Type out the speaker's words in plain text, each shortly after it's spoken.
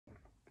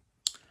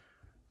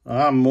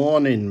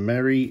Morning.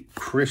 Merry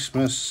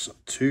Christmas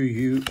to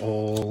you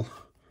all.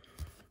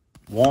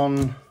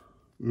 1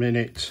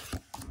 minute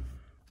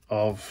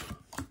of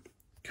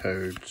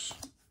codes.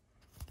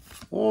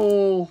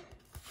 All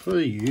for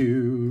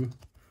you.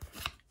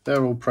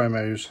 They're all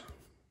promos.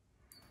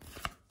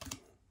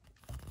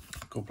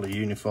 A couple of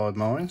unified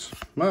mines.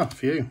 A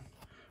few.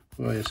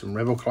 Well, here's some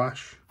Rebel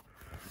Clash,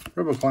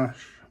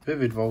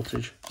 Vivid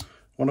Voltage.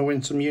 Want to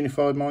win some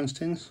unified mines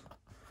tins?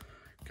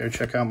 Go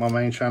check out my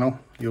main channel.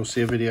 You'll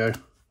see a video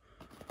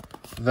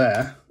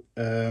there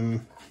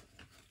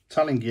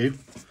telling you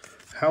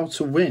how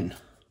to win.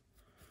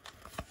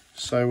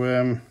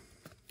 So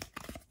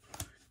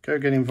go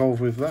get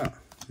involved with that.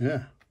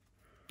 Yeah,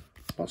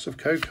 lots of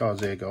code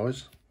cards here,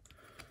 guys.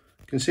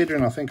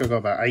 Considering I think I've got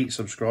about 8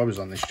 subscribers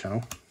on this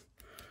channel,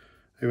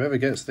 whoever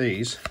gets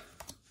these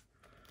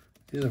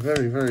is a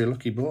very, very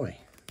lucky boy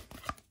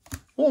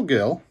or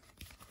girl.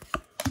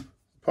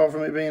 Apart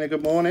from it being a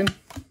good morning,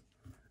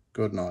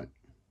 good night.